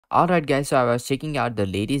Alright guys, so I was checking out the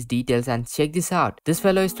latest details and check this out. This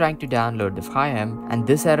fellow is trying to download the Fivem and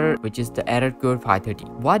this error, which is the error code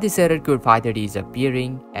 530. Why this error code 530 is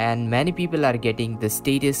appearing and many people are getting the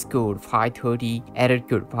status code 530, error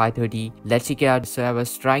code 530. Let's check it out. So I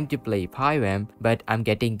was trying to play Fivem but I'm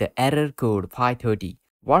getting the error code 530.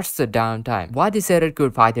 What's the downtime? Why this error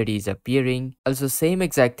code 530 is appearing? Also same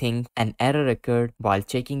exact thing, an error occurred while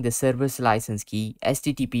checking the service license key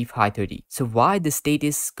HTTP 530. So why the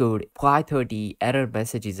status code 530 error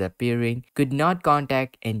message is appearing? Could not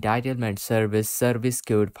contact entitlement service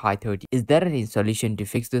code 530. Is there any solution to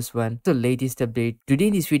fix this one? So latest update. Today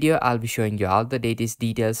in this video I'll be showing you all the latest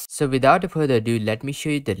details. So without further ado, let me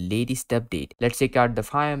show you the latest update. Let's check out the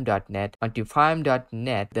Fivem.net. Onto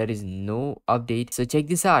Fivem.net there is no update. So check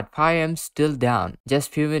this out. Fivem still down.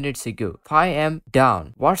 Just few minutes ago. Fivem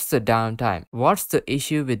down. What's the downtime? What's the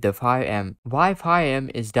issue with the Fivem? Why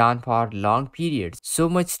Fivem is down for long periods? So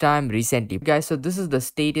much time recently. Guys, so this is the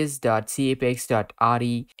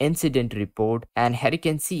status.capex.re incident report, and here you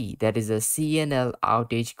can see there is a CNL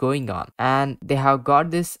outage going on, and they have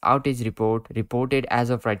got this outage report reported as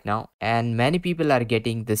of right now, and many people are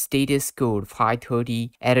getting the status code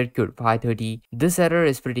 530, error code 530. This error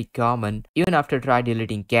is pretty common. Even after try deleting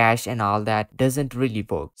cache and all that, doesn't really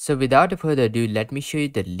work. So without further ado, let me show you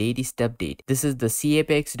the latest update. This is the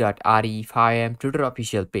capex.re Fivem Twitter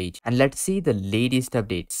official page, and let's see the latest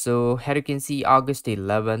update. So here you can see August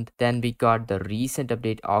 11th, then we got the recent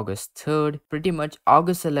update August 3rd. Pretty much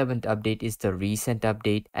August 11th update is the recent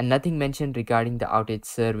update, and nothing mentioned regarding the outage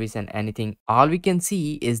service and anything. All we can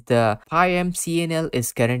see is the Fivem CNL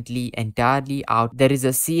is currently entirely out. There is a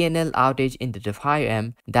CNL outage in the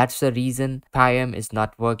Fivem. That's the reason Fivem is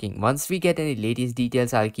not working. Once we get any latest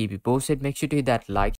details, I'll keep you posted. Make sure to hit that like